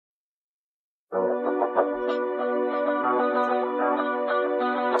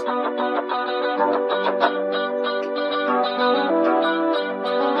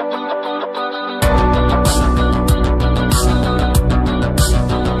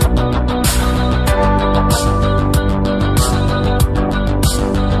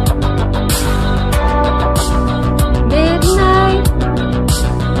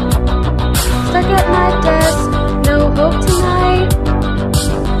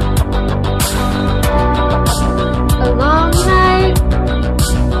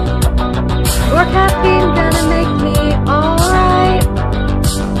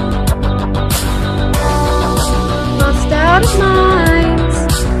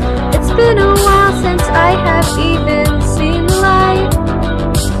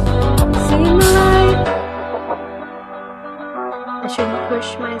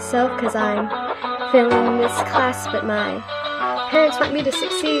myself cause I'm failing this class, but my parents want me to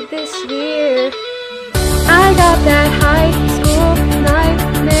succeed this year. I got that high school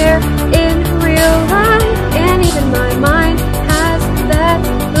nightmare in real life, and even my mind has that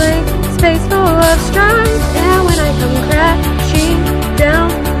blank space full of strife. And when I come crashing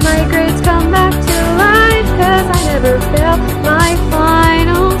down, my grades come back to life, cause I never fail my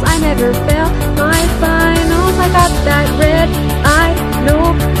finals, I never fail my finals. I got that red eye,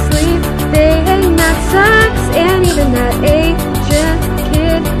 no sleeping, that sucks, and even that Asian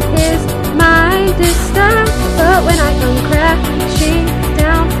kid, his mind is stuck. But when I come crashing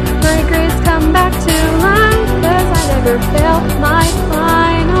down, my grades come back to life, cause I never fail my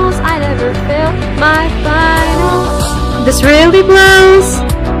finals, I never fail my finals. This really blows,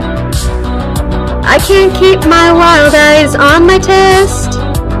 I can't keep my wild eyes on my test.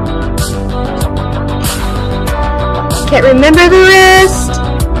 Can't remember the rest.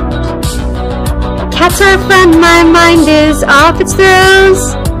 Cats are fun, my mind is off its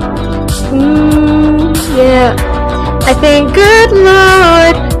throws. Yeah, I think, good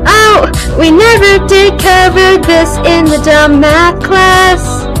lord, oh, we never did cover this in the dumb math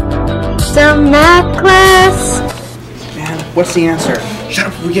class. Dumb math class. Man, what's the answer? Shut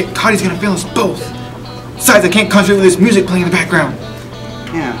up, we get caught, he's gonna fail us both. Besides, I can't concentrate with this music playing in the background.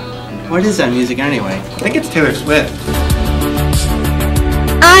 Yeah, what is that music anyway? I think it's Taylor Swift.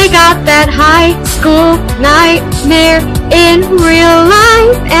 I got that high school nightmare in real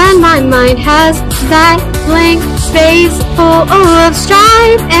life, and my mind has that blank space full of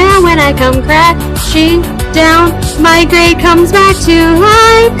strife. And when I come crashing down, my grade comes back to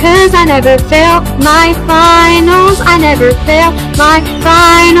life, cause I never fail my finals, I never fail my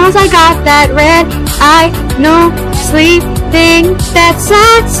finals. I got that red eye, no sleep thing, that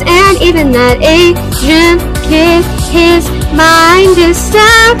sucks, and even that Asian kid, his mind is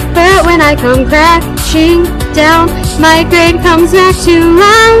stuck. But when I come crashing down, my grade comes back to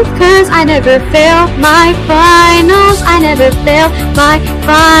life, cause I never fail my finals, I never fail my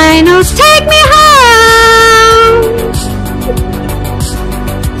finals. Take me home,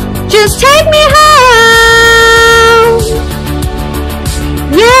 just take me home.